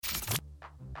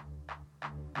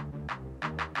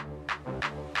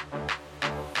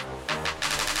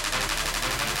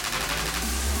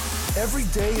Every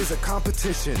day is a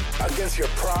competition against your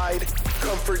pride,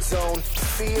 comfort zone,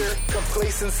 fear,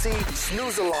 complacency,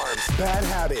 snooze alarms, bad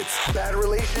habits, bad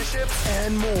relationships,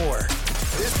 and more.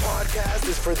 This podcast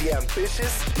is for the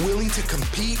ambitious, willing to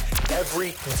compete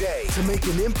every day to make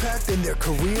an impact in their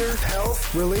career,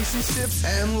 health, relationships,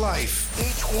 and life.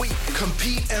 Each week,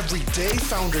 Compete Every Day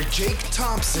founder Jake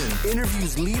Thompson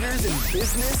interviews leaders in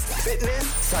business, fitness,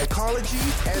 psychology,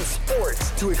 and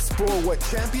sports to explore what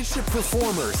championship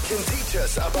performers can teach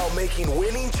us about making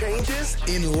winning changes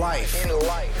in life.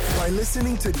 By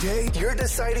listening today, you're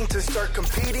deciding to start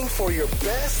competing for your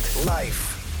best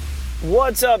life.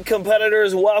 What's up,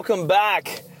 competitors? Welcome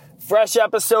back. Fresh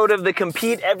episode of the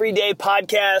Compete Everyday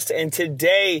podcast. And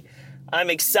today, I'm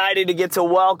excited to get to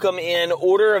welcome in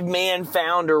Order of Man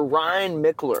founder Ryan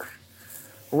Michler.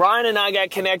 Ryan and I got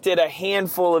connected a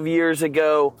handful of years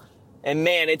ago. And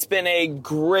man, it's been a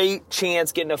great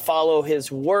chance getting to follow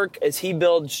his work as he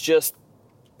builds just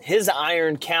his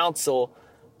iron council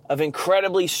of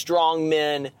incredibly strong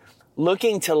men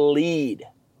looking to lead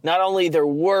not only their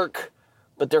work,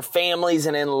 but their families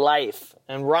and in life.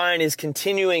 And Ryan is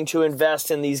continuing to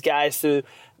invest in these guys through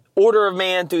Order of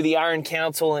Man, through the Iron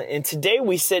Council. And today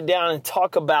we sit down and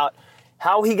talk about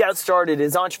how he got started,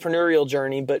 his entrepreneurial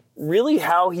journey, but really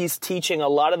how he's teaching a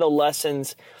lot of the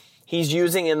lessons he's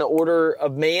using in the Order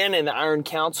of Man and the Iron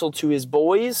Council to his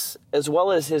boys, as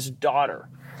well as his daughter.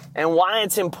 And why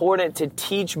it's important to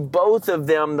teach both of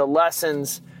them the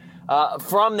lessons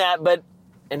from that,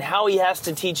 and how he has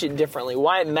to teach it differently,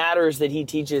 why it matters that he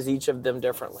teaches each of them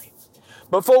differently.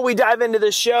 Before we dive into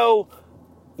the show,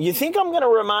 you think I'm going to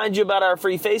remind you about our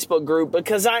free Facebook group?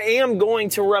 Because I am going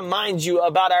to remind you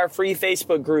about our free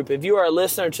Facebook group. If you are a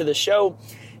listener to the show,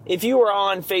 if you are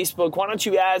on Facebook, why don't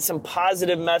you add some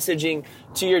positive messaging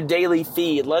to your daily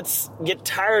feed? Let's get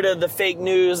tired of the fake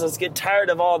news. Let's get tired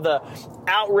of all the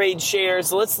outrage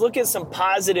shares. Let's look at some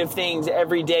positive things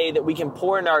every day that we can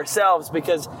pour into ourselves,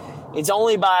 because it's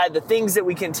only by the things that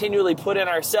we continually put in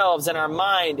ourselves and our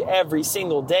mind every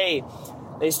single day,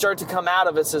 they start to come out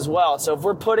of us as well. So if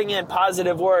we're putting in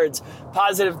positive words,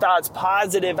 positive thoughts,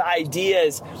 positive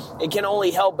ideas, it can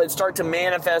only help but start to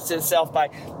manifest itself by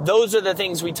those are the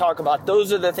things we talk about.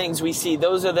 Those are the things we see.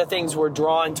 Those are the things we're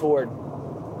drawn toward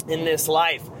in this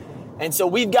life. And so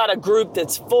we've got a group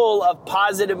that's full of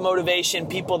positive motivation,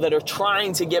 people that are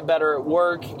trying to get better at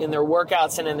work, in their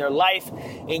workouts and in their life,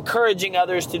 encouraging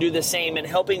others to do the same and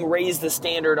helping raise the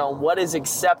standard on what is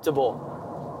acceptable.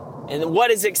 And what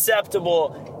is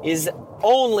acceptable is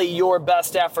only your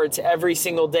best efforts every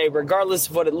single day, regardless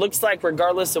of what it looks like,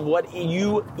 regardless of what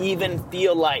you even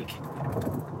feel like.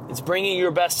 It's bringing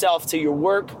your best self to your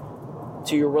work,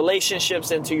 to your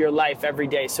relationships, and to your life every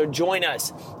day. So join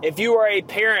us. If you are a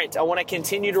parent, I want to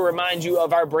continue to remind you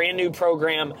of our brand new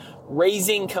program,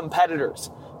 Raising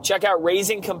Competitors. Check out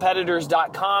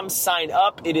raisingcompetitors.com. Sign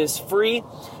up. It is free.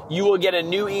 You will get a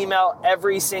new email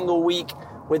every single week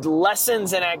with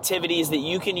lessons and activities that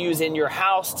you can use in your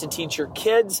house to teach your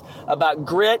kids about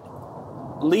grit,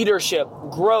 leadership,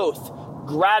 growth,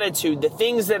 gratitude, the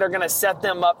things that are going to set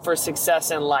them up for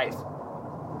success in life.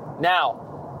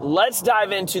 Now, let's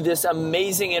dive into this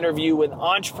amazing interview with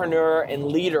entrepreneur and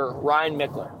leader Ryan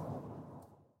Michler.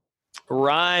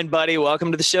 Ryan, buddy,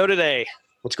 welcome to the show today.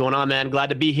 What's going on, man? Glad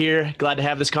to be here. Glad to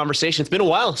have this conversation. It's been a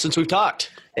while since we've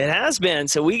talked. It has been.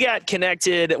 So we got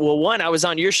connected. Well, one, I was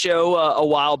on your show a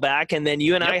while back, and then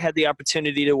you and I had the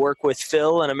opportunity to work with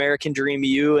Phil and American Dream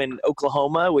U in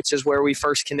Oklahoma, which is where we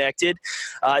first connected.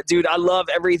 Dude, I love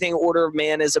everything Order of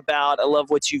Man is about. I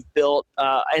love what you've built.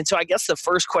 And so I guess the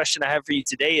first question I have for you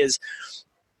today is,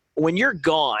 when you're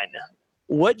gone,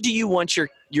 what do you want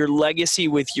your legacy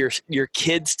with your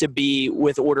kids to be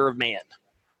with Order of Man?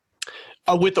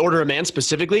 With Order of Man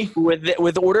specifically?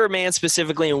 With Order of Man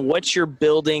specifically, and what you're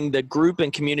building, the group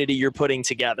and community you're putting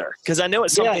together. Because I know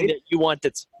it's something that you want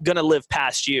that's going to live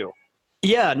past you.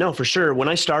 Yeah, no, for sure. When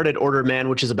I started Order of Man,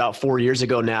 which is about 4 years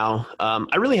ago now,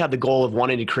 I really had the goal of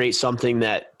wanting to create something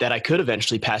that I could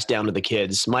eventually pass down to the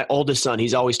kids. My oldest son,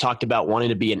 he's always talked about wanting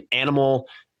to be an animal.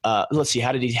 Let's see,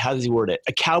 how does he word it?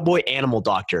 A cowboy animal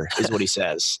doctor is what he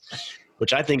says.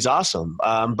 Which I think is awesome.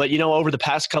 But, over the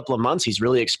past couple of months, he's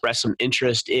really expressed some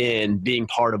interest in being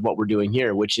part of what we're doing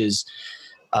here, which is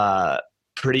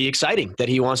pretty exciting that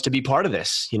he wants to be part of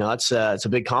this. It's a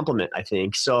big compliment, I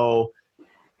think. So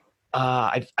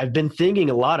I've been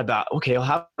thinking a lot about, okay, well,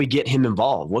 how do we get him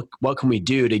involved? What can we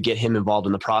do to get him involved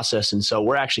in the process? And so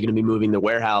we're actually going to be moving the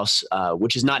warehouse,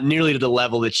 which is not nearly to the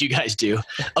level that you guys do.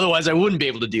 Otherwise, I wouldn't be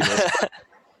able to do this.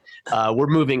 We're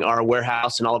moving our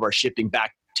warehouse and all of our shipping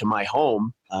back to my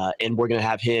home, and we're going to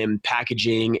have him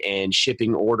packaging and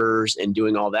shipping orders and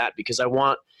doing all that, because I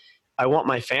want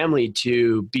my family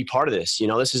to be part of this.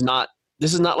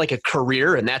 This is not like a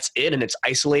career and that's it, and it's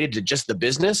isolated to just the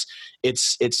business.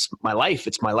 It's my life.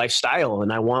 It's my lifestyle.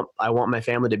 And I want my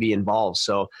family to be involved.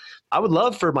 So I would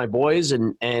love for my boys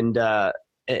and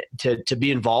to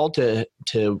be involved,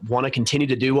 to want to continue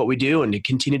to do what we do and to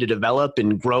continue to develop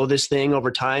and grow this thing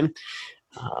over time.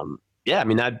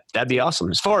 That'd be awesome.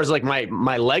 As far as like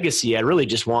my legacy, I really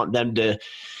just want them to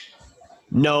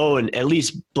know and at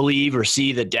least believe or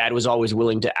see that Dad was always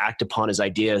willing to act upon his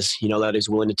ideas, that he's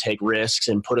willing to take risks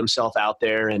and put himself out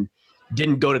there, and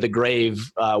didn't go to the grave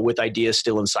with ideas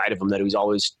still inside of him, that he was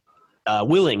always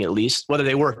willing, at least, whether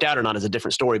they worked out or not is a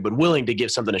different story, but willing to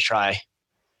give something a try.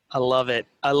 I love it,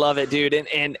 dude.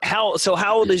 And how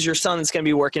old is your son that's going to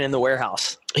be working in the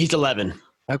warehouse? He's 11.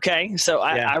 Okay. So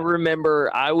I remember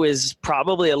I was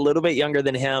probably a little bit younger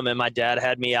than him, and my dad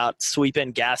had me out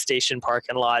sweeping gas station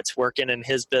parking lots, working in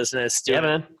his business,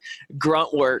 doing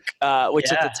grunt work,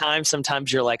 which at the time,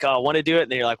 sometimes you're like, oh, I want to do it.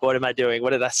 And then you're like, what am I doing?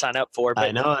 What did I sign up for? But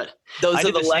I know it. Those I are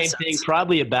did the the lessons. same thing,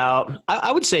 probably about,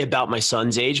 I would say about my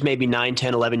son's age, maybe 9,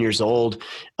 10, 11 years old.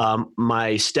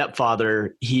 My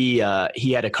stepfather, he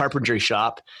had a carpentry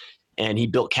shop, and he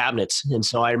built cabinets. And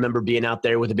so I remember being out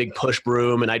there with a big push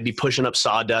broom, and I'd be pushing up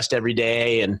sawdust every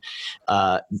day. And,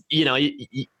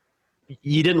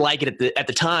 you didn't like it at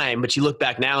the time, but you look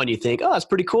back now and you think, oh, that's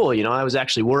pretty cool. I was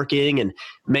actually working and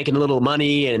making a little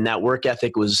money, and that work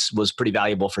ethic was pretty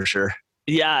valuable for sure.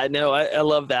 Yeah, no, I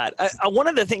love that. One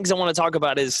of the things I want to talk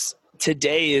about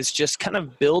today is just kind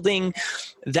of building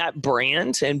that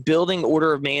brand and building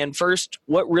Order of Man. First,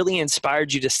 what really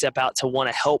inspired you to step out to want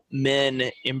to help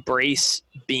men embrace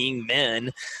being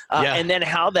men? And then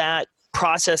how that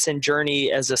process and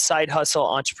journey as a side hustle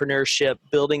entrepreneurship,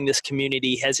 building this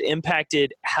community, has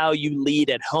impacted how you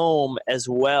lead at home as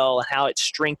well, and how it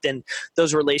strengthened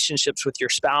those relationships with your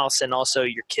spouse and also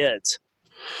your kids.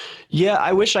 Yeah,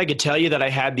 I wish I could tell you that I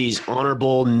had these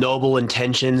honorable, noble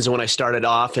intentions when I started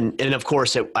off. And of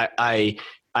course, I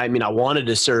wanted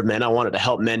to serve men. I wanted to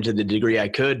help men to the degree I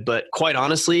could. But quite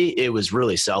honestly, it was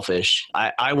really selfish.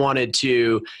 I wanted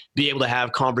to be able to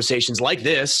have conversations like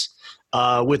this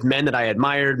with men that I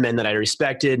admired, men that I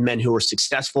respected, men who were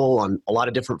successful on a lot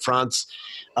of different fronts.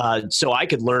 So I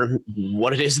could learn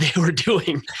what it is they were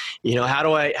doing. How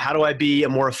do I be a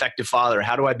more effective father?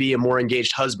 How do I be a more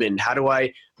engaged husband? How do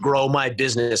I grow my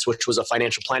business, which was a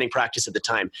financial planning practice at the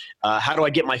time? How do I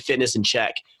get my fitness in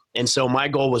check? And so my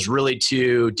goal was really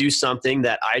to do something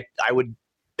that I would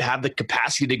have the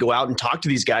capacity to go out and talk to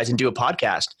these guys and do a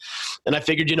podcast. And I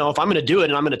figured, if I'm going to do it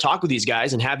and I'm going to talk with these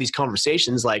guys and have these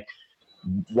conversations, like,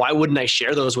 why wouldn't I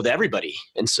share those with everybody?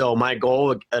 And so my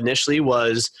goal initially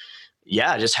was,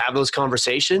 just have those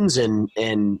conversations,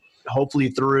 and hopefully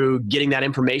through getting that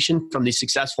information from these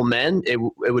successful men, it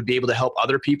would be able to help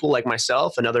other people like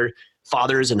myself and other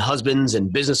fathers and husbands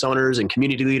and business owners and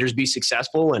community leaders be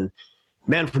successful. And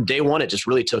man, from day one, it just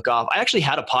really took off. I actually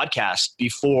had a podcast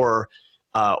before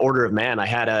Order of Man. I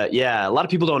had a lot of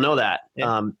people don't know that.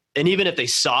 Yeah. And even if they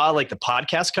saw like the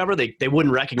podcast cover, they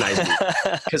wouldn't recognize me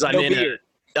because I'm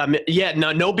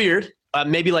no beard.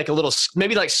 Maybe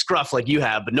like scruff like you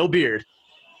have, but no beard.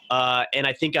 And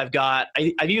I think I've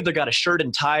either got a shirt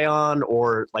and tie on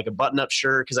or like a button-up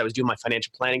shirt because I was doing my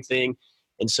financial planning thing.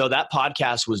 And so that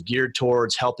podcast was geared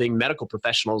towards helping medical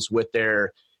professionals with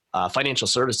their financial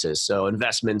services. So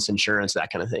investments, insurance,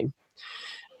 that kind of thing.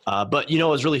 But it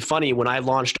was really funny when I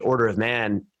launched Order of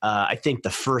Man. I think the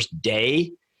first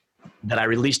day that I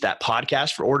released that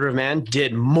podcast for Order of Man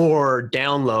did more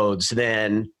downloads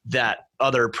than that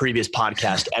other previous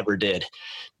podcast ever did.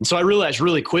 And so I realized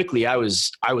really quickly I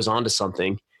was onto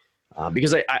something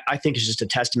because I think it's just a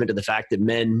testament to the fact that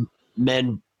men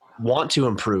want to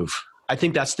improve. I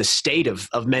think that's the state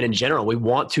of men in general. We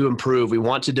want to improve. We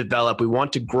want to develop. We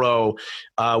want to grow.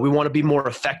 We want to be more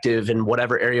effective in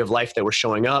whatever area of life that we're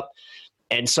showing up.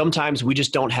 And sometimes we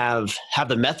just don't have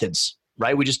the methods,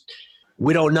 right?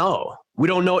 We don't know. We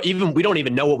don't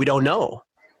even know what we don't know.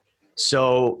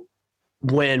 So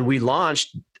when we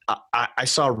launched, I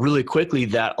saw really quickly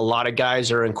that a lot of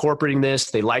guys are incorporating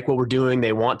this. They like what we're doing.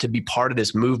 They want to be part of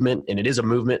this movement. And it is a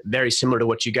movement very similar to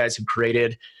what you guys have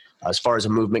created as far as a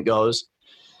movement goes.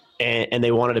 And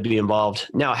they wanted to be involved.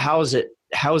 Now, how has it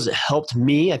helped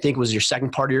me? I think was your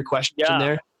second part of your question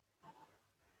there.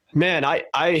 Man,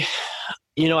 I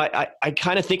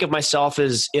kind of think of myself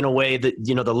as, in a way, that,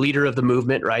 the leader of the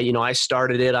movement, right? I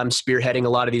started it. I'm spearheading a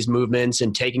lot of these movements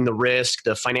and taking the risk,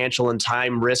 the financial and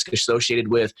time risk associated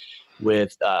with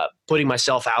putting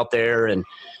myself out there. And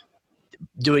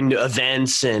doing new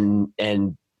events and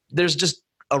there's just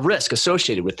a risk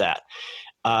associated with that.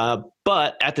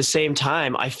 But at the same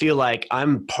time, I feel like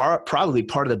I'm probably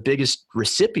part of the biggest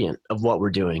recipient of what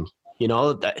we're doing. You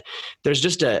know, that there's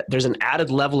an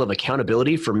added level of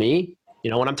accountability for me. You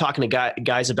know, when I'm talking to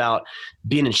guys about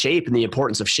being in shape and the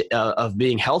importance of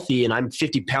being healthy, and I'm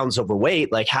 50 pounds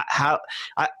overweight, like how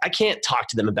I can't talk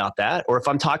to them about that. Or if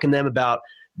I'm talking to them about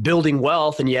building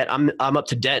wealth and yet I'm up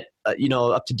to debt,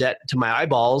 up to debt to my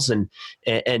eyeballs and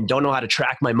don't know how to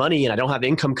track my money and I don't have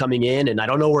income coming in and I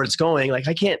don't know where it's going. Like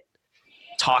I can't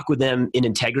talk with them in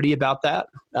integrity about that.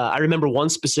 I remember one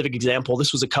specific example.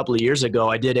 This was a couple of years ago.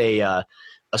 I did a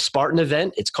Spartan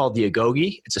event. It's called the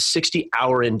Agoge. It's a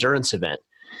 60-hour endurance event.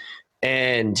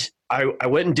 And I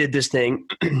went and did this thing.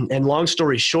 And long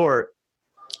story short,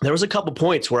 there was a couple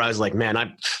points where I was like, man,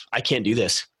 I can't do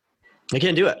this. I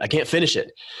can't do it. I can't finish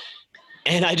it.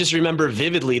 And I just remember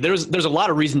vividly, there's a lot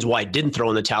of reasons why I didn't throw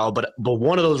in the towel, but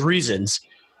one of those reasons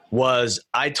was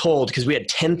because we had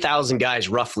 10,000 guys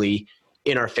roughly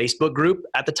in our Facebook group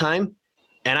at the time.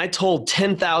 And I told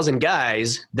 10,000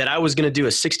 guys that I was going to do a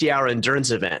 60-hour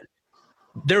endurance event.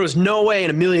 There was no way in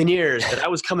a million years that I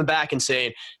was coming back and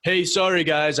saying, hey, sorry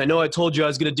guys, I know I told you I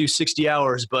was going to do 60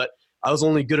 hours, but I was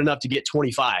only good enough to get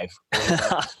 25 at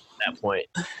that point.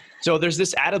 So there's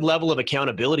this added level of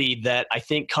accountability that I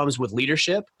think comes with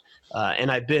leadership.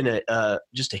 And I've been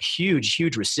just a huge,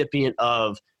 huge recipient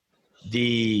of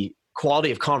the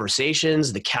quality of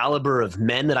conversations, the caliber of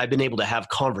men that I've been able to have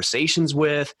conversations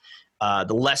with,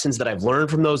 the lessons that I've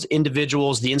learned from those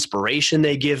individuals, the inspiration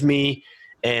they give me.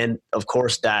 And of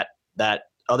course, that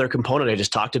other component I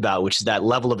just talked about, which is that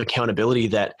level of accountability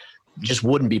that just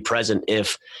wouldn't be present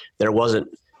if there wasn't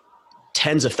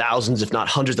tens of thousands, if not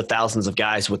hundreds of thousands of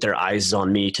guys with their eyes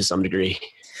on me to some degree.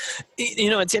 You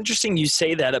know, it's interesting you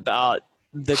say that about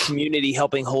the community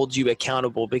helping hold you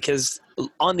accountable, because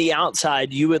on the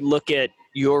outside, you would look at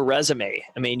your resume.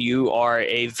 I mean, you are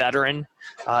a veteran.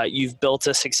 You've built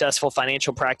a successful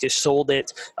financial practice, sold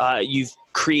it. You've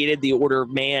created the Order of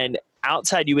Man.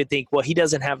 Outside, you would think, well, he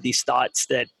doesn't have these thoughts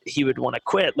that he would want to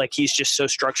quit. Like he's just so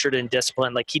structured and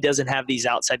disciplined. Like he doesn't have these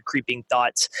outside creeping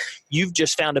thoughts. You've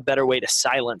just found a better way to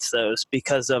silence those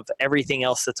because of everything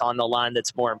else that's on the line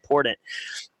that's more important.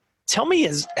 Tell me,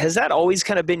 has that always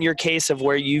kind of been your case of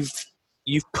where you've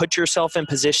put yourself in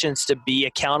positions to be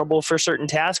accountable for certain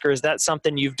tasks, or is that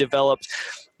something you've developed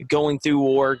going through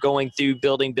war, going through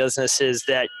building businesses,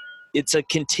 that it's a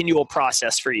continual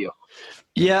process for you?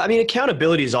 Yeah, I mean,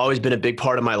 accountability has always been a big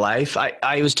part of my life.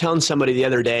 I was telling somebody the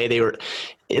other day, they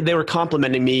were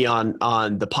complimenting me on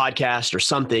the podcast or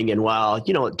something, and while,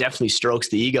 you know, it definitely strokes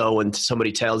the ego when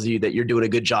somebody tells you that you're doing a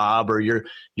good job or you're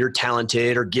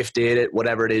talented or gifted at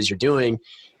whatever it is you're doing,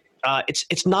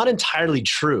 it's not entirely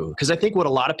true. Because I think what a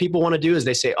lot of people want to do is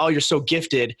they say, oh, you're so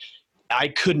gifted, I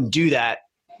couldn't do that.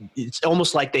 It's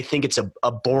almost like they think it's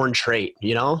a born trait,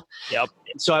 you know? Yep.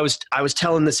 So I was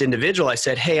telling this individual, I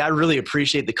said, hey, I really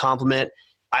appreciate the compliment.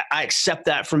 I accept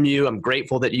that from you. I'm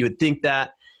grateful that you would think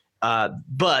that.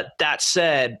 But that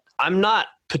said, I'm not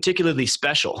particularly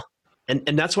special.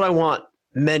 And that's what I want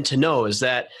men to know, is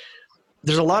that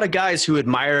there's a lot of guys who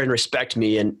admire and respect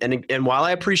me. And while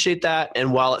I appreciate that,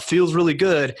 and while it feels really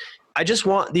good, I just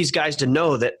want these guys to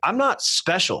know that I'm not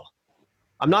special.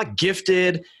 I'm not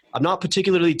gifted. I'm not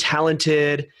particularly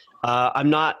talented. I'm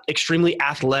not extremely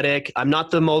athletic. I'm not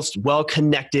the most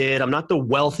well-connected. I'm not the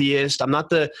wealthiest. I'm not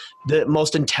the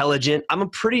most intelligent. I'm a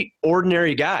pretty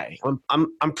ordinary guy.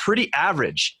 I'm pretty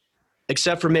average,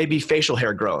 except for maybe facial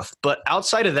hair growth. But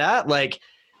outside of that, like,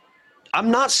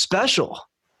 I'm not special.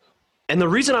 And the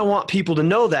reason I want people to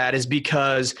know that is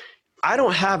because I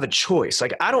don't have a choice.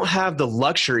 Like, I don't have the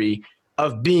luxury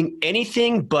of being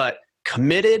anything but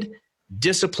committed,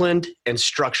 disciplined, and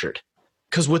structured.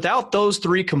 Because without those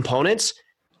three components,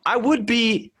 I would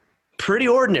be pretty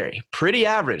ordinary, pretty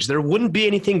average. There wouldn't be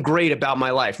anything great about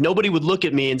my life. Nobody would look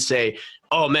at me and say,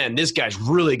 oh man, this guy's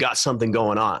really got something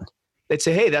going on. They'd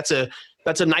say, hey, that's a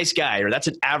nice guy, or that's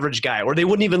an average guy. Or they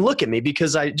wouldn't even look at me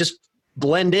because I just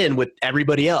blend in with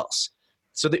everybody else.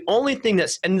 So the only thing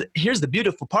and here's the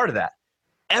beautiful part of that,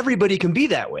 everybody can be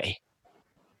that way,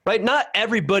 right? Not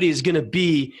everybody is going to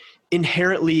be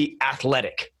inherently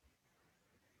athletic.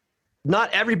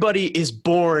 Not everybody is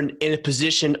born in a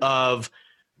position of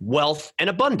wealth and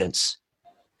abundance.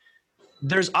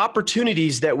 There's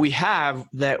opportunities that we have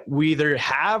that we either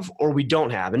have or we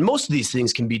don't have. And most of these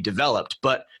things can be developed,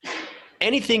 but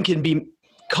anything can be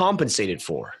compensated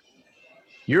for.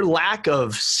 Your lack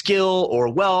of skill or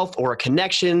wealth or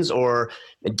connections or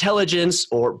intelligence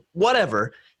or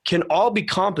whatever can all be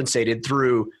compensated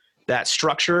through that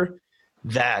structure,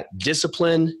 that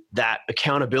discipline, that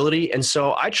accountability. And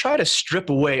so I try to strip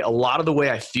away a lot of the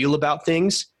way I feel about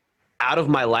things out of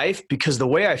my life, because the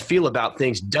way I feel about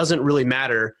things doesn't really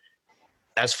matter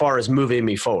as far as moving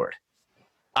me forward.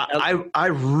 I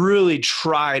really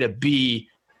try to be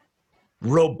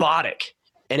robotic.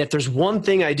 And if there's one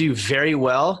thing I do very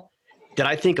well that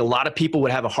I think a lot of people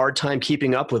would have a hard time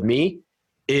keeping up with me,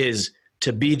 is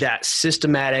to be that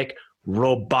systematic,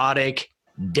 robotic,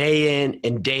 day in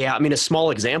and day out. I mean, a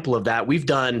small example of that, we've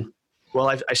done, well,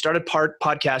 I started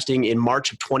podcasting in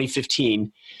March of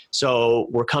 2015. So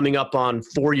we're coming up on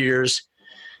 4 years,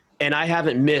 and I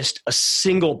haven't missed a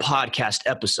single podcast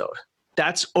episode.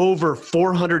 That's over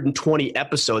 420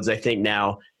 episodes, I think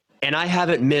now. And I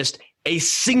haven't missed a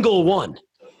single one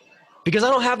because I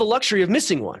don't have the luxury of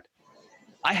missing one.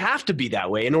 I have to be that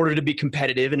way in order to be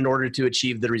competitive and in order to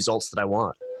achieve the results that I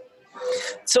want.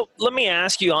 So let me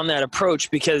ask you on that approach,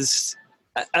 because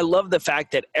I love the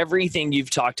fact that everything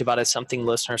you've talked about is something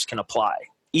listeners can apply.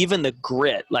 Even the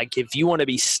grit, like if you want to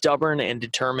be stubborn and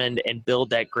determined and build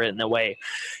that grit in the way,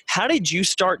 how did you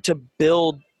start to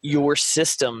build your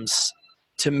systems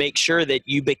to make sure that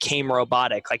you became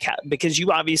robotic? Like, because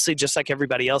you obviously, just like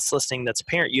everybody else listening that's a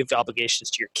parent, you have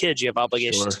obligations to your kids, you have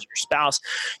obligations to your spouse,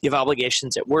 you have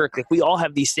obligations at work. Like, we all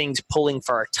have these things pulling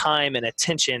for our time and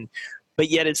attention, but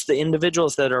yet it's the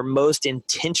individuals that are most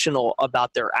intentional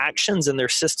about their actions and their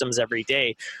systems every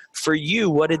day. For you,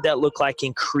 what did that look like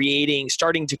in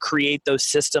starting to create those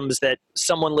systems that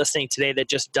someone listening today that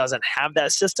just doesn't have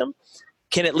that system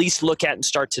can at least look at and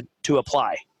start to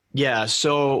apply? Yeah.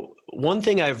 So one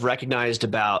thing I've recognized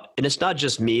about, and it's not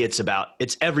just me, it's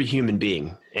every human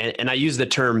being. And I use the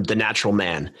term the natural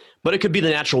man, but it could be the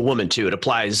natural woman too. It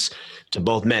applies to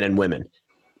both men and women.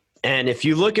 And if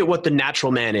you look at what the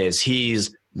natural man is,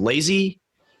 he's lazy.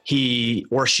 He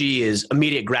or she is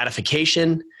immediate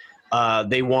gratification.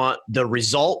 They want the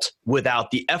result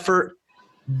without the effort.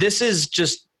 This is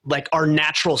just like our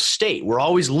natural state. We're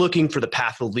always looking for the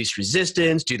path of least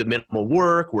resistance, do the minimal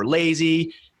work. We're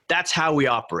lazy. That's how we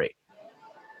operate.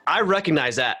 I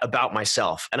recognize that about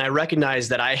myself, and I recognize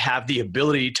that I have the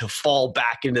ability to fall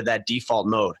back into that default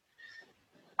mode.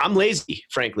 I'm lazy,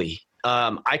 frankly.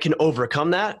 I can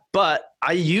overcome that, but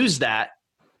I use that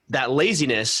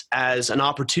laziness as an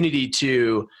opportunity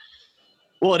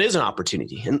it is an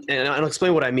opportunity. And I'll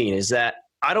explain what I mean is that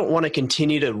I don't want to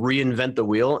continue to reinvent the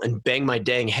wheel and bang my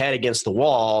dang head against the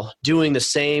wall, doing the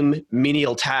same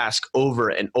menial task over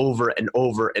and over and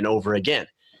over and over again.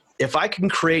 If I can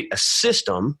create a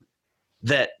system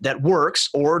that works,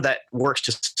 or that works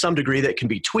to some degree, that can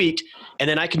be tweaked, and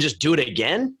then I can just do it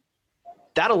again,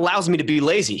 that allows me to be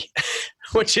lazy,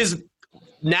 which is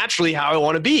naturally how I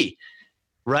want to be,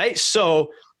 right? So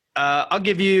I'll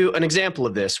give you an example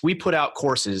of this. We put out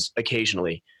courses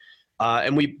occasionally,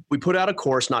 and we put out a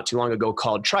course not too long ago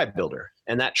called Tribe Builder.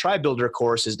 And that Tribe Builder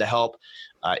course is to help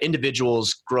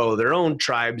individuals grow their own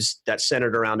tribes that's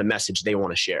centered around a message they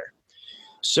want to share.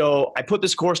 So I put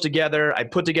this course together. I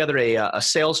put together a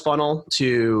sales funnel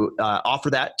to offer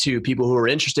that to people who are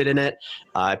interested in it.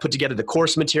 I put together the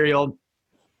course material.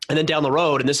 And then down the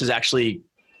road, and this is actually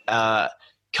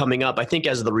coming up, I think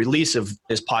as the release of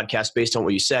this podcast, based on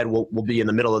what you said, we'll be in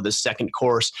the middle of this second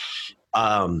course.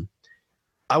 I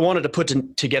wanted to put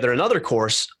together another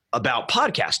course about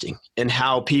podcasting and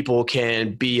how people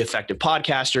can be effective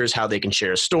podcasters, how they can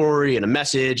share a story and a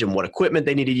message and what equipment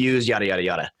they need to use, yada, yada,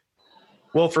 yada.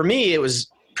 Well, for me, it was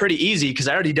pretty easy because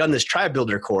I already done this Tribe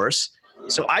Builder course.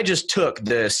 So I just took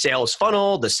the sales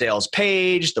funnel, the sales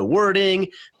page, the wording,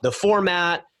 the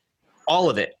format, all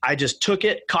of it. I just took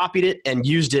it, copied it, and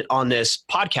used it on this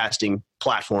podcasting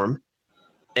platform.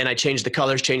 And I changed the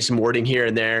colors, changed some wording here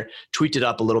and there, tweaked it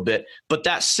up a little bit. But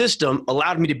that system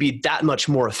allowed me to be that much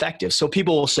more effective. So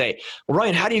people will say, well,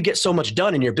 Ryan, how do you get so much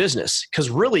done in your business? Because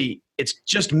really, it's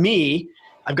just me.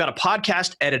 I've got a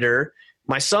podcast editor.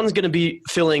 My son's going to be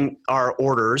filling our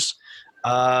orders.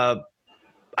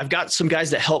 I've got some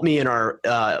guys that help me in our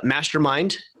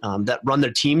mastermind that run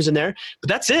their teams in there. But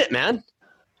that's it, man.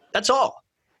 That's all.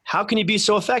 How can you be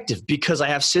so effective? Because I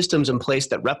have systems in place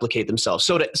that replicate themselves.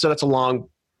 So that's a long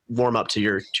warm up to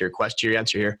your question, your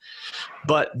answer here.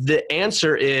 But the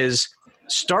answer is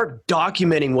start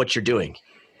documenting what you're doing.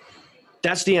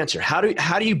 That's the answer. How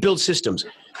do you build systems?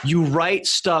 You write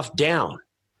stuff down.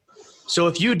 So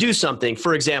if you do something,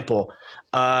 for example,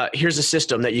 here's a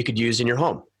system that you could use in your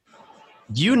home.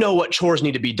 You know what chores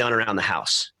need to be done around the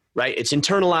house, right? It's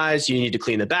internalized. You need to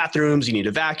clean the bathrooms. You need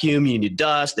to vacuum. You need to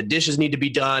dust. The dishes need to be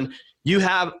done. You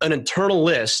have an internal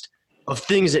list of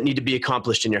things that need to be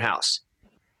accomplished in your house.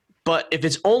 But if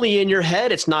it's only in your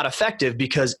head, it's not effective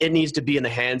because it needs to be in the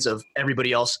hands of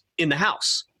everybody else in the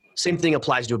house. Same thing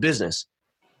applies to a business.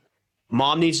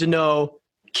 Mom needs to know,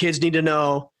 kids need to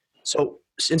know. So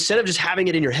instead of just having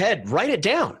it in your head, write it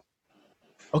down.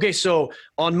 Okay, so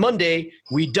on Monday,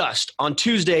 we dust. On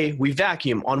Tuesday, we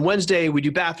vacuum. On Wednesday, we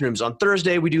do bathrooms. On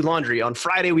Thursday, we do laundry. On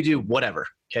Friday, we do whatever.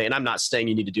 Okay, and I'm not saying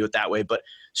you need to do it that way, but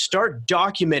start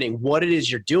documenting what it is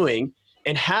you're doing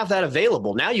and have that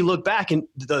available. Now you look back and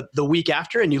the week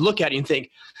after and you look at it and think,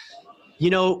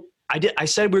 I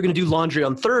said we were going to do laundry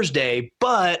on Thursday,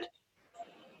 but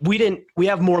we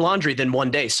have more laundry than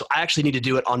one day. So I actually need to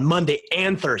do it on Monday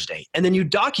and Thursday. And then you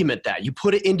document that. You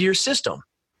put it into your system.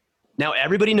 Now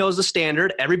everybody knows the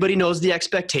standard. Everybody knows the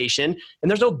expectation. And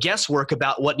there's no guesswork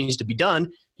about what needs to be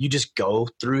done. You just go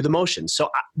through the motions. So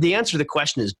the answer to the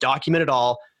question is document it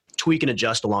all, tweak and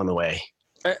adjust along the way.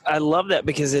 I love that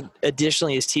because it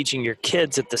additionally is teaching your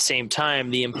kids at the same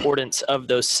time the importance of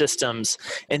those systems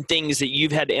and things that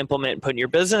you've had to implement and put in your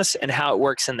business and how it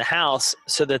works in the house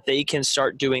so that they can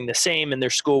start doing the same in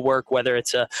their schoolwork, whether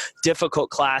it's a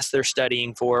difficult class they're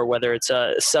studying for, whether it's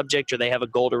a subject or they have a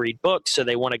goal to read books so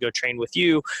they want to go train with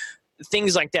you.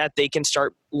 Things like that, they can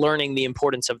start learning the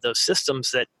importance of those systems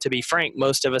that, to be frank,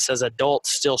 most of us as adults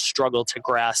still struggle to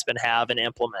grasp and have and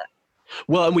implement.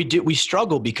 Well, and we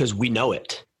struggle because we know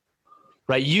it,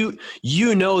 right? You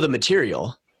know the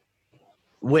material,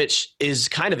 which is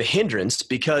kind of a hindrance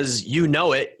because you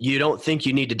know it. You don't think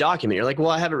you need to document. You're like, well,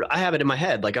 I have it in my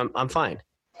head. Like I'm fine.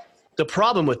 The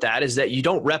problem with that is that you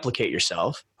don't replicate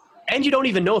yourself and you don't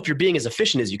even know if you're being as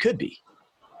efficient as you could be,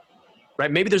 right?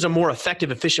 Maybe there's a more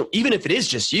effective, efficient, even if it is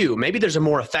just you, maybe there's a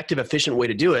more effective, efficient way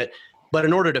to do it. But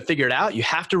in order to figure it out, you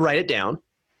have to write it down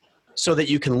so that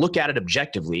you can look at it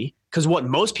objectively. Because what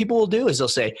most people will do is they'll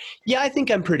say, yeah, I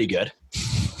think I'm pretty good.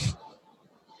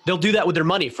 They'll do that with their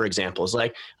money, for example. It's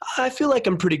like, I feel like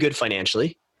I'm pretty good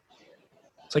financially.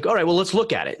 It's like, all right, well, let's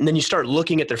look at it. And then you start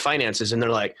looking at their finances and they're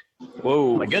like,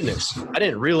 whoa, my goodness, I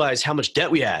didn't realize how much debt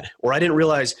we had, or I didn't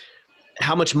realize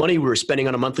how much money we were spending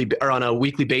on a monthly or on a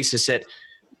weekly basis at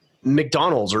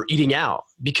McDonald's or eating out,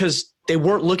 because they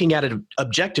weren't looking at it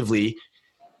objectively.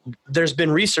 There's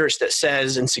been research that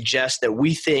says and suggests that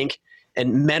we think,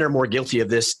 and men are more guilty of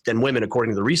this than women,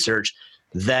 according to the research,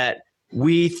 that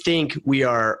we think we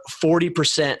are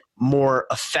 40% more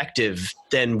effective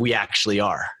than we actually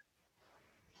are.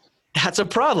 That's a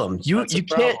problem. You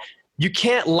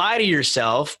can't lie to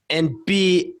yourself and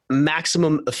be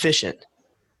maximum efficient.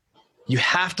 You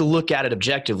have to look at it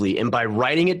objectively. And by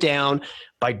writing it down,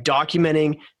 by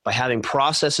documenting, by having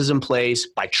processes in place,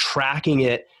 by tracking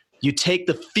it, you take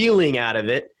the feeling out of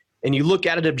it and you look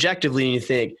at it objectively and you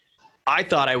think, I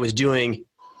thought I was doing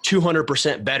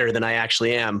 200% better than I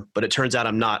actually am, but it turns out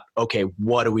I'm not. Okay,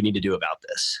 what do we need to do about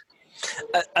this?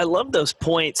 I love those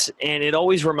points, and it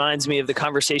always reminds me of the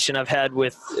conversation I've had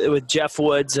with Jeff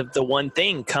Woods of the One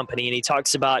Thing Company, and he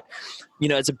talks about,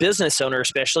 as a business owner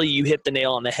especially, you hit the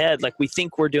nail on the head. Like, we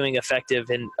think we're doing effective,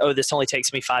 and, this only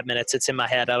takes me 5 minutes. It's in my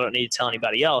head. I don't need to tell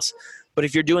anybody else. But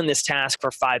if you're doing this task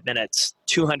for 5 minutes,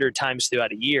 200 times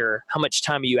throughout a year, how much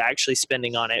time are you actually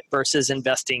spending on it versus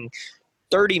investing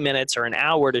 30 minutes or an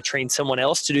hour to train someone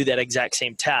else to do that exact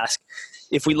same task?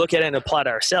 If we look at it and apply to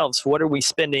ourselves, what are we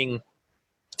spending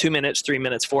 2 minutes, 3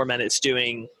 minutes, 4 minutes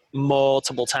doing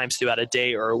multiple times throughout a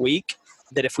day or a week?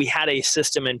 That if we had a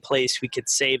system in place, we could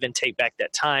save and take back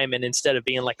that time. And instead of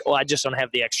being like, oh, I just don't have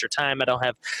the extra time, I don't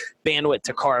have bandwidth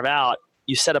to carve out,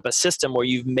 you set up a system where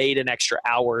you've made an extra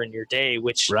hour in your day,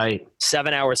 which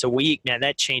 7 hours a week, man,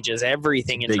 that changes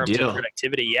everything in terms of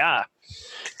productivity. Yeah.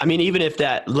 I mean, even if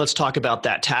let's talk about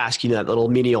that task, that little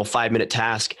menial 5-minute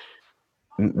task,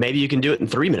 maybe you can do it in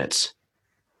 3 minutes,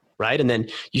 right? And then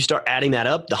you start adding that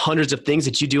up, the hundreds of things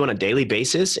that you do on a daily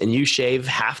basis, and you shave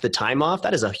half the time off.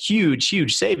 That is a huge,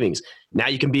 huge savings. Now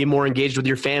you can be more engaged with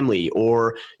your family,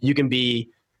 or you can be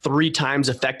 3 times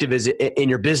effective in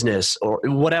your business or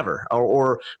whatever,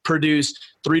 or produce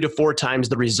 3 to 4 times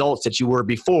the results that you were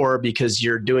before because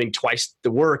you're doing twice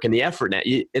the work and the effort.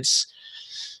 It's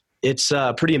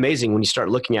pretty amazing when you start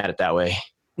looking at it that way.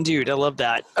 Dude, I love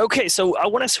that. Okay, so I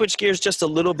want to switch gears just a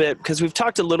little bit because we've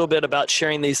talked a little bit about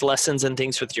sharing these lessons and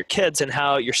things with your kids and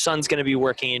how your son's going to be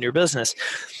working in your business.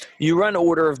 You run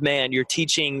Order of Man. You're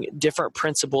teaching different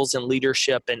principles in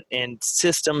leadership and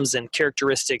systems and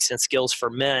characteristics and skills for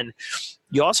men.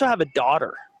 You also have a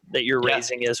daughter that you're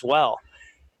raising as well.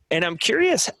 And I'm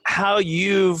curious how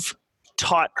you've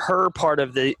taught her part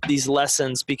of these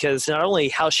lessons, because not only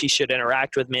how she should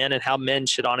interact with men and how men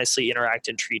should honestly interact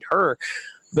and treat her,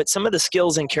 but some of the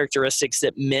skills and characteristics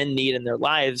that men need in their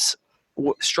lives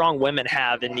strong women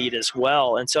have and need as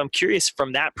well. And so I'm curious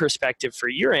from that perspective for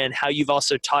your end, how you've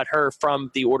also taught her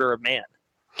from the Order of Man.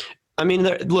 I mean,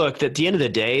 look, at the end of the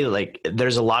day, like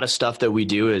there's a lot of stuff that we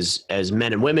do as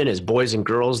men and women, as boys and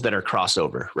girls that are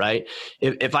crossover, right?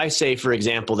 If I say, for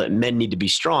example, that men need to be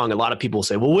strong, a lot of people will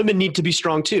say, well, women need to be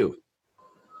strong too.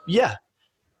 Yeah,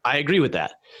 I agree with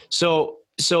that. So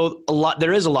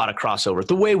there is a lot of crossover.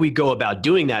 The way we go about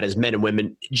doing that as men and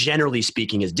women, generally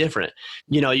speaking, is different.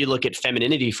 You know, you look at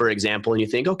femininity, for example, and you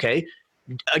think, okay,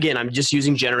 again, I'm just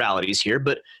using generalities here,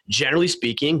 but generally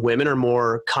speaking, women are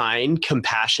more kind,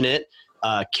 compassionate,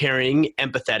 caring,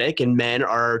 empathetic, and men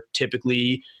are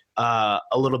typically a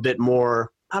little bit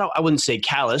more, I wouldn't say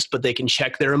calloused, but they can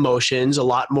check their emotions, a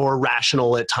lot more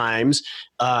rational at times.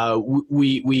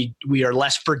 We are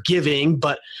less forgiving,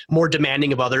 but more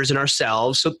demanding of others and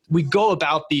ourselves. So we go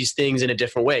about these things in a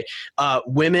different way.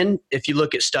 Women, if you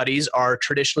look at studies, are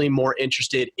traditionally more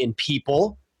interested in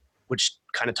people, which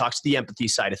kind of talks to the empathy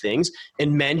side of things.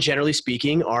 And men, generally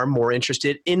speaking, are more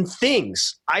interested in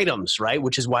things, items, right?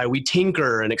 Which is why we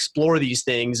tinker and explore these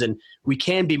things. And we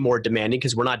can be more demanding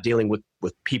because we're not dealing with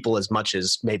people as much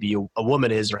as maybe a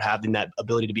woman is, or having that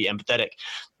ability to be empathetic.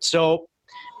 So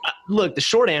look, the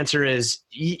short answer is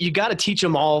you got to teach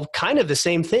them all kind of the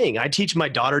same thing. I teach my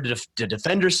daughter to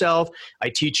defend herself. I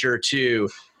teach her to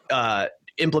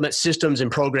implement systems and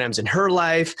programs in her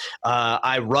life.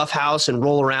 I roughhouse and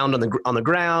roll around on the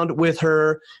ground with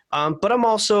her. But I'm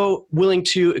also willing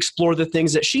to explore the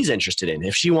things that she's interested in.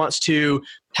 If she wants to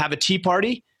have a tea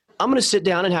party, I'm going to sit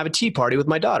down and have a tea party with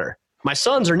my daughter. My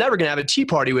sons are never going to have a tea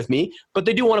party with me, but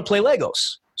they do want to play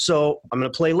Legos. So I'm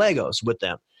going to play Legos with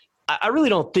them. I really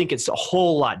don't think it's a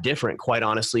whole lot different, quite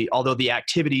honestly, although the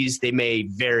activities, they may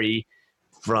vary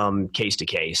from case to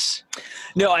case.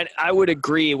 No, I would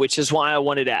agree, which is why I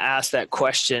wanted to ask that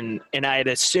question. And I had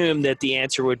assumed that the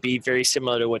answer would be very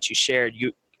similar to what you shared.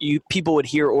 People would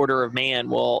hear Order of Man.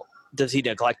 Well, does he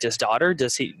neglect his daughter?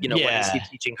 Does he, what is he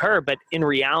teaching her? But in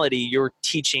reality, you're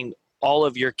teaching all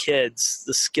of your kids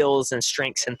the skills and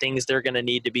strengths and things they're going to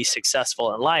need to be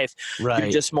successful in life. Right.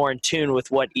 You're just more in tune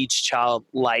with what each child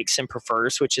likes and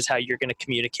prefers, which is how you're going to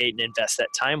communicate and invest that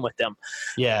time with them.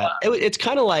 Yeah. It's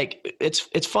kind of like,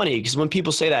 it's funny because when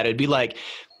people say that, it'd be like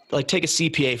take a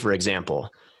CPA, for example.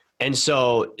 And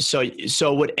so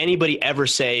would anybody ever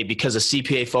say, because a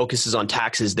CPA focuses on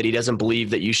taxes, that he doesn't believe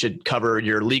that you should cover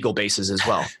your legal bases as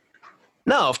well?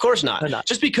 No, of course not.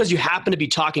 Just because you happen to be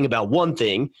talking about one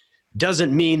thing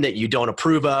doesn't mean that you don't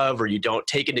approve of or you don't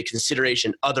take into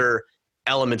consideration other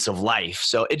elements of life.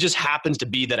 So it just happens to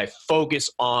be that I focus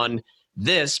on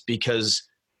this because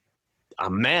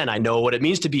I'm a man. I know what it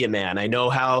means to be a man. I know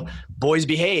how boys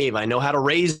behave. I know how to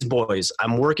raise boys.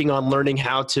 I'm working on learning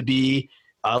how to be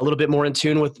a little bit more in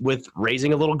tune with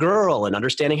raising a little girl and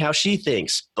understanding how she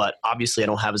thinks. But obviously I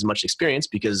don't have as much experience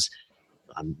because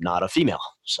I'm not a female.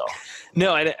 So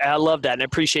no, I love that. And I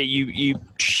appreciate you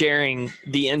sharing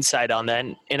the insight on that.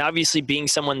 And obviously being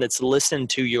someone that's listened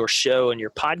to your show and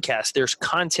your podcast, there's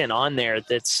content on there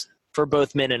that's for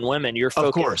both men and women. You're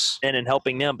focused in and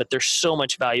helping them, but there's so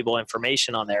much valuable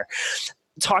information on there.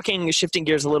 Shifting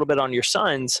gears a little bit on your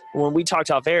sons, when we talked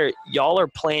off air, y'all are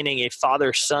planning a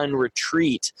father-son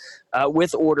retreat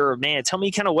with Order of Man. Tell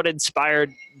me kind of what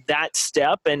inspired that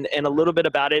step and a little bit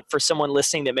about it for someone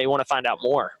listening that may want to find out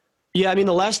more. Yeah, I mean,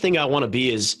 the last thing I want to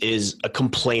be is a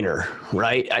complainer,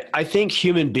 right? I think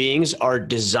human beings are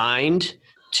designed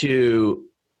to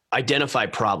identify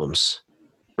problems,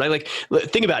 right? Like,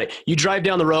 think about it. You drive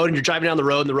down the road and you're driving down the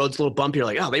road and the road's a little bumpy. You're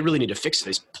like, oh, they really need to fix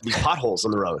these potholes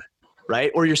on the road.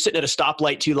 Right? Or you're sitting at a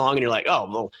stoplight too long and you're like, oh,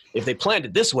 well, if they planned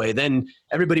it this way, then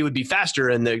everybody would be faster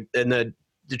and the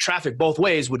traffic both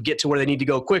ways would get to where they need to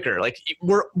go quicker. Like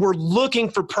we're looking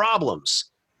for problems.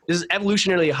 This is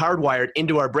evolutionarily hardwired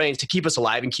into our brains to keep us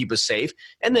alive and keep us safe,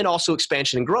 and then also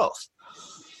expansion and growth.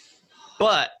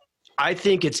 But I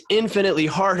think it's infinitely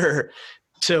harder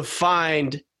to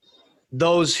find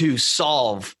those who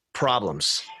solve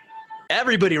problems.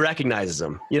 Everybody recognizes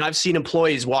them. I've seen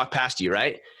employees walk past you,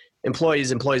 right?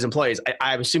 Employees.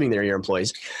 I'm assuming they're your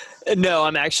employees. No,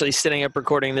 I'm actually sitting up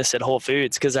recording this at Whole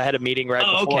Foods because I had a meeting before.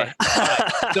 Okay.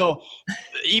 Right. So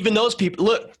even those people,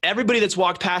 look, everybody that's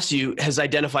walked past you has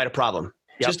identified a problem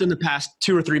just in the past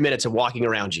 2 or 3 minutes of walking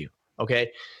around you.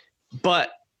 Okay. But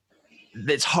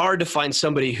it's hard to find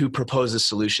somebody who proposes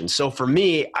solutions. So for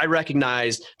me, I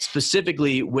recognized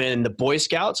specifically when the Boy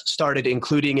Scouts started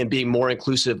including and being more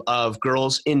inclusive of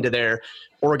girls into their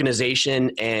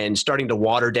organization and starting to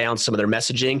water down some of their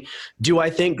messaging. Do I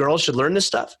think girls should learn this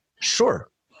stuff? Sure,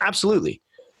 absolutely.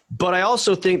 But I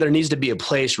also think there needs to be a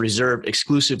place reserved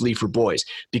exclusively for boys,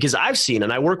 because I've seen,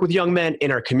 and I work with young men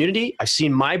in our community, I've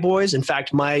seen my boys. In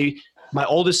fact, my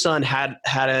oldest son had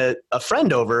a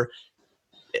friend over,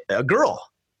 a girl.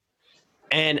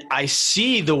 And I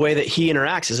see the way that he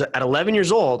interacts. At 11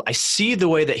 years old, I see the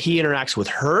way that he interacts with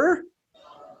her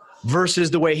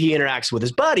versus the way he interacts with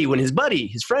his buddy when his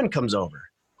friend comes over.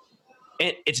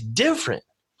 And it's different,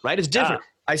 right? It's different. Yeah.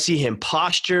 I see him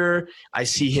posture. I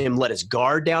see him let his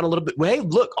guard down a little bit. Well, hey,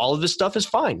 look, all of this stuff is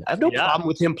fine. I have no problem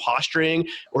with him posturing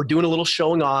or doing a little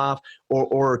showing off,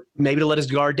 or maybe to let his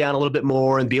guard down a little bit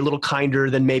more and be a little kinder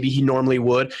than maybe he normally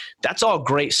would. That's all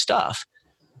great stuff.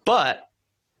 But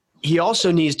he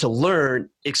also needs to learn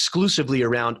exclusively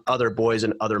around other boys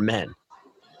and other men.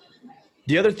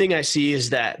 The other thing I see is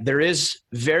that there is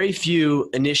very few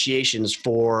initiations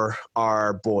for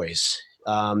our boys.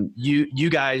 You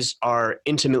guys are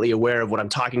intimately aware of what I'm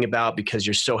talking about because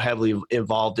you're so heavily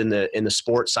involved in the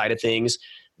sports side of things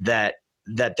that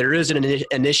there is an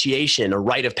initiation, a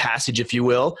rite of passage, if you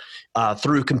will,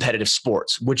 through competitive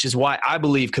sports, which is why I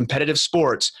believe competitive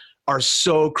sports are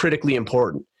so critically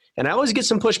important. And I always get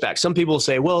some pushback. Some people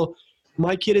say, well,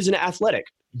 my kid isn't athletic.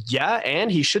 Yeah, and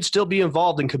he should still be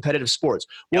involved in competitive sports.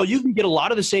 Well, you can get a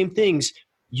lot of the same things.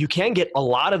 You can get a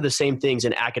lot of the same things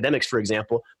in academics, for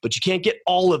example, but you can't get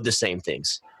all of the same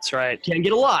things. That's right. You can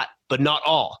get a lot, but not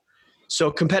all. So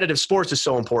competitive sports is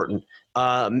so important.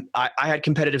 I had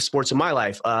competitive sports in my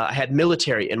life. I had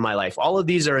military in my life. All of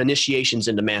these are initiations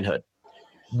into manhood.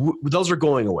 Those are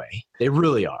going away. They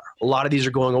really are. A lot of these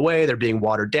are going away. They're being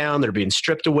watered down. They're being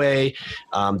stripped away.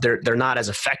 They're not as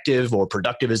effective or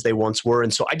productive as they once were.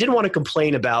 And so I didn't want to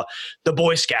complain about the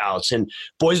Boy Scouts and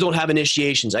boys don't have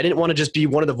initiations. I didn't want to just be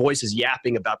one of the voices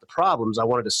yapping about the problems. I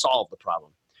wanted to solve the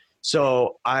problem.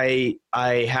 So I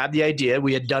had the idea.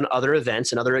 We had done other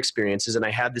events and other experiences, and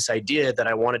I had this idea that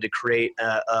I wanted to create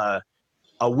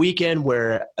a weekend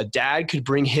where a dad could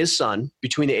bring his son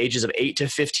between the ages of 8 to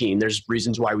 15. There's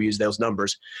reasons why we use those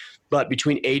numbers, but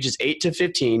between ages 8 to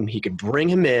 15, he could bring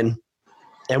him in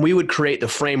and we would create the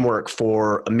framework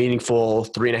for a meaningful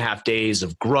 3.5 days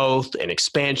of growth and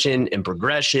expansion and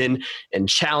progression and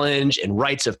challenge and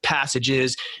rites of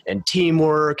passages and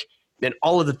teamwork and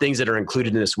all of the things that are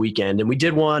included in this weekend. And we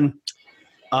did one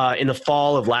in the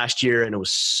fall of last year, and it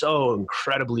was so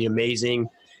incredibly amazing.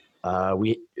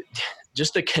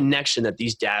 Just the connection that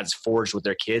these dads forged with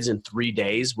their kids in 3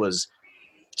 days was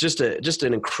just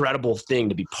an incredible thing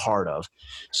to be part of.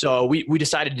 So we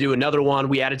decided to do another one.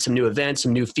 We added some new events,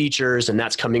 some new features, and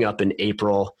that's coming up in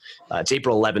April. It's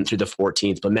April 11th through the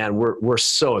 14th. But man, we're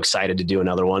so excited to do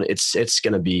another one. It's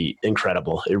going to be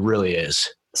incredible. It really is.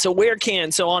 So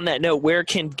on that note, where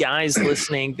can guys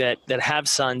listening that have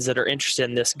sons that are interested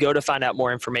in this go to find out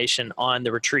more information on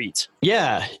the retreats?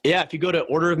 Yeah. If you go to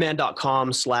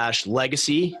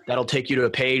orderofman.com/legacy, that'll take you to a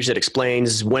page that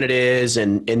explains when it is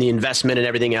and the investment and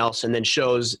everything else, and then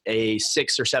shows a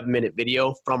 6 or 7 minute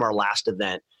video from our last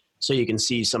event. So you can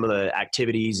see some of the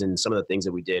activities and some of the things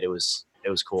that we did. It was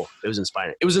cool. It was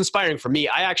inspiring. It was inspiring for me.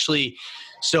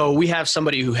 So we have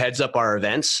somebody who heads up our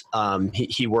events.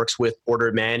 He works with Order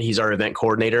of Man. He's our event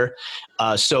coordinator.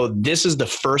 So this is the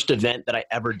first event that I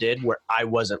ever did where I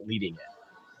wasn't leading it.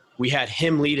 We had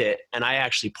him lead it, and I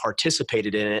actually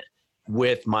participated in it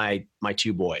with my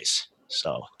 2 boys.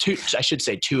 So two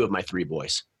of my 3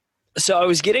 boys. So I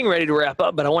was getting ready to wrap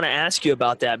up, but I want to ask you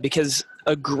about that because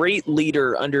a great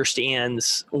leader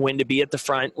understands when to be at the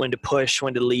front, when to push,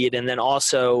 when to lead, and then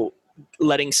also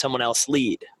letting someone else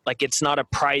lead. Like, it's not a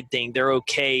pride thing. They're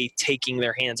okay taking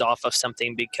their hands off of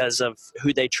something because of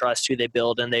who they trust, who they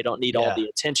build, and they don't need all the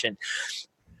attention.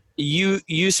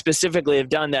 You specifically have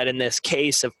done that in this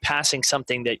case of passing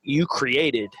something that you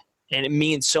created, and it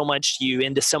means so much to you,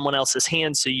 into someone else's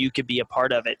hands so you could be a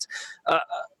part of it.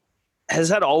 Has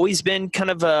that always been kind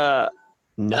of a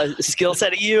skill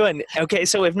set of you? And okay,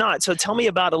 so if not, so tell me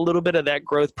about a little bit of that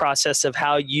growth process of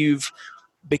how you've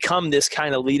become this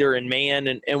kind of leader in man,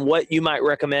 and what you might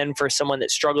recommend for someone that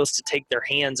struggles to take their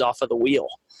hands off of the wheel.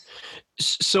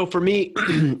 So for me,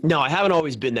 no, I haven't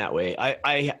always been that way.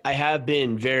 I have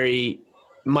been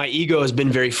my ego has been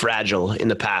very fragile in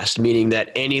the past, meaning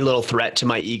that any little threat to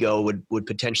my ego would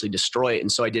potentially destroy it.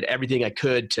 And so I did everything I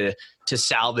could to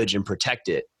salvage and protect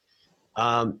it.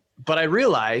 But I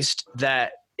realized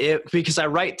that because I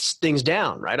write things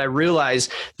down, right? I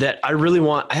realized that I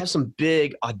have some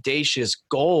big, audacious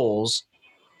goals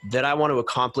that I want to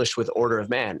accomplish with Order of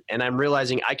Man. And I'm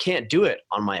realizing I can't do it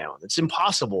on my own. It's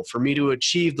impossible for me to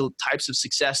achieve the types of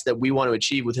success that we want to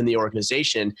achieve within the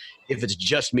organization if it's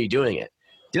just me doing it.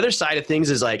 The other side of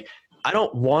things is like, I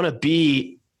don't want to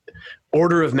be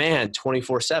Order of Man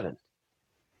 24/7.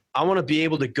 I want to be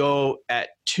able to go at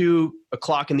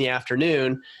 2:00 in the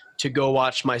afternoon to go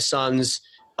watch my son's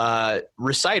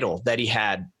recital that he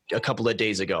had a couple of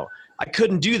days ago. I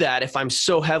couldn't do that if I'm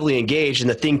so heavily engaged and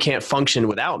the thing can't function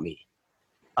without me.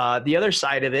 The other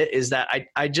side of it is that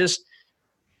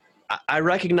I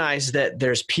recognize that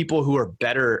there's people who are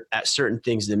better at certain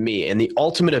things than me. And the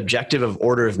ultimate objective of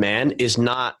Order of Man is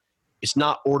it's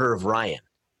not Order of Ryan.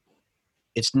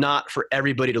 It's not for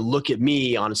everybody to look at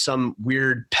me on some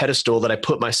weird pedestal that I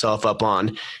put myself up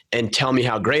on and tell me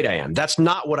how great I am. That's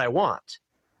not what I want.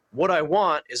 What I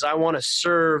want is I want to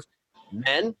serve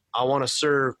men. I want to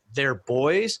serve their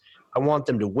boys. I want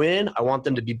them to win. I want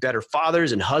them to be better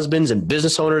fathers and husbands and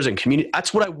business owners and community.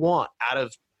 That's what I want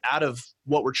out of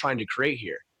what we're trying to create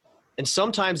here. And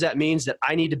sometimes that means that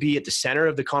I need to be at the center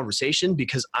of the conversation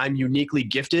because I'm uniquely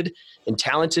gifted and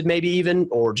talented, maybe even,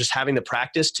 or just having the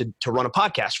practice to run a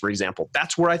podcast, for example.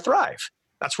 That's where I thrive.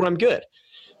 That's where I'm good.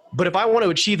 But if I want to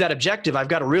achieve that objective, I've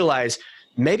got to realize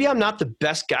maybe I'm not the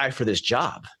best guy for this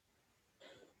job.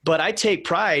 But I take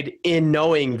pride in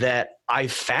knowing that I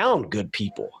found good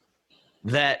people,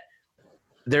 that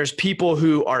there's people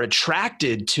who are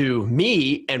attracted to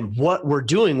me and what we're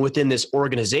doing within this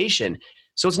organization.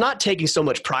 So it's not taking so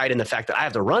much pride in the fact that I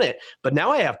have to run it, but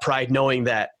now I have pride knowing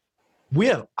that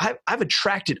I've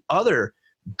attracted other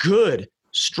good,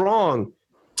 strong,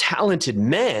 talented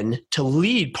men to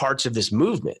lead parts of this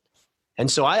movement. And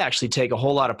so I actually take a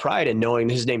whole lot of pride in knowing,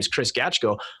 his name's Chris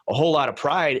Gatchko, a whole lot of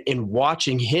pride in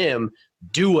watching him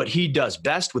do what he does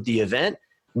best with the event,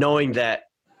 knowing that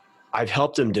I've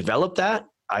helped him develop that.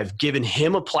 I've given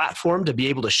him a platform to be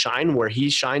able to shine where he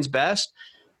shines best.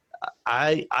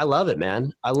 I love it,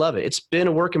 man. I love it. It's been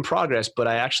a work in progress, but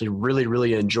I actually really,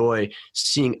 really enjoy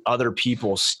seeing other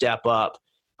people step up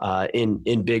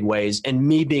in big ways and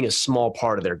me being a small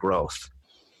part of their growth.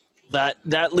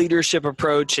 That leadership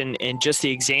approach and just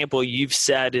the example you've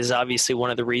set is obviously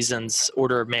one of the reasons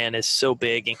Order of Man is so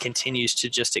big and continues to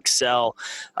just excel.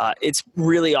 It's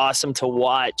really awesome to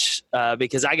watch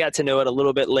because I got to know it a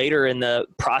little bit later in the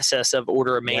process of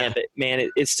Order of Man, but man,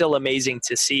 it's still amazing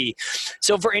to see.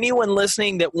 So for anyone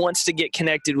listening that wants to get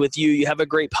connected with you, you have a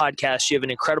great podcast, you have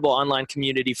an incredible online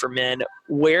community for men.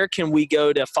 Where can we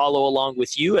go to follow along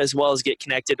with you as well as get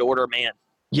connected to Order of Man?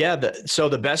 Yeah, so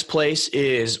the best place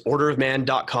is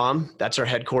orderofman.com. That's our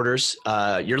headquarters.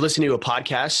 You're listening to a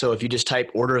podcast, so if you just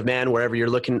type Order of Man wherever you're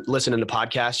listening to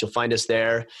podcasts, you'll find us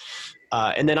there.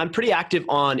 And then I'm pretty active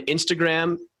on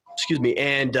Instagram,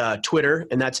 and Twitter,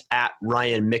 and that's at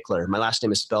Ryan Michler. My last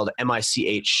name is spelled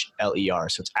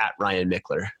Michler, so it's at Ryan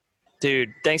Michler.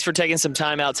 Dude, thanks for taking some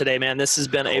time out today, man. This has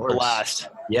been a blast.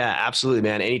 Yeah, absolutely,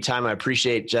 man. Anytime. I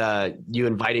appreciate you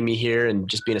inviting me here and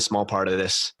just being a small part of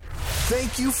this.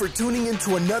 Thank you for tuning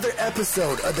into another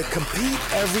episode of the Compete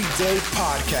Everyday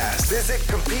Podcast. Visit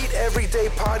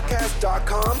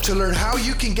CompeteEverydayPodcast.com to learn how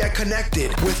you can get connected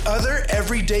with other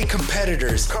everyday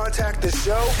competitors, contact the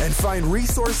show, and find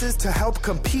resources to help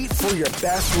compete for your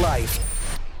best life.